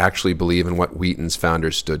because I actually believe in what Wheaton's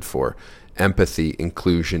founders stood for: empathy,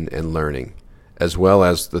 inclusion, and learning, as well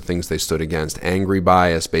as the things they stood against: angry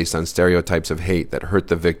bias based on stereotypes of hate that hurt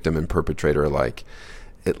the victim and perpetrator alike.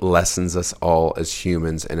 It lessens us all as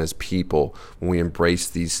humans and as people when we embrace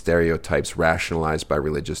these stereotypes rationalized by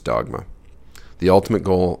religious dogma. The ultimate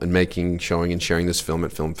goal in making, showing, and sharing this film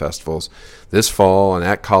at film festivals this fall and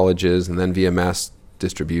at colleges and then via mass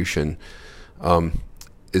distribution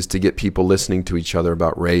is to get people listening to each other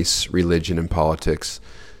about race, religion, and politics,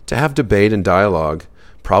 to have debate and dialogue,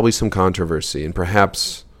 probably some controversy, and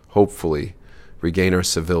perhaps, hopefully, regain our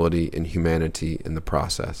civility and humanity in the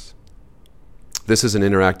process. This is an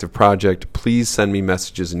interactive project. Please send me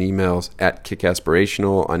messages and emails at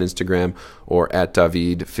KickAspirational on Instagram or at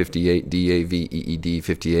Daveed58, Daveed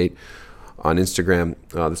 58 on Instagram.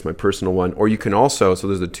 That's my personal one. Or you can also, so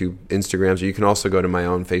there's the two Instagrams, or you can also go to my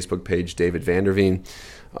own Facebook page, David Vanderveen,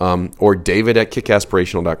 or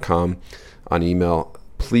david@kickaspirational.com on email.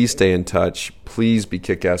 Please stay in touch. Please be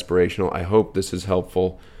Kick Aspirational. I hope this is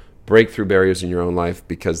helpful. Break through barriers in your own life,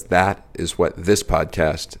 because that is what this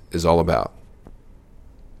podcast is all about.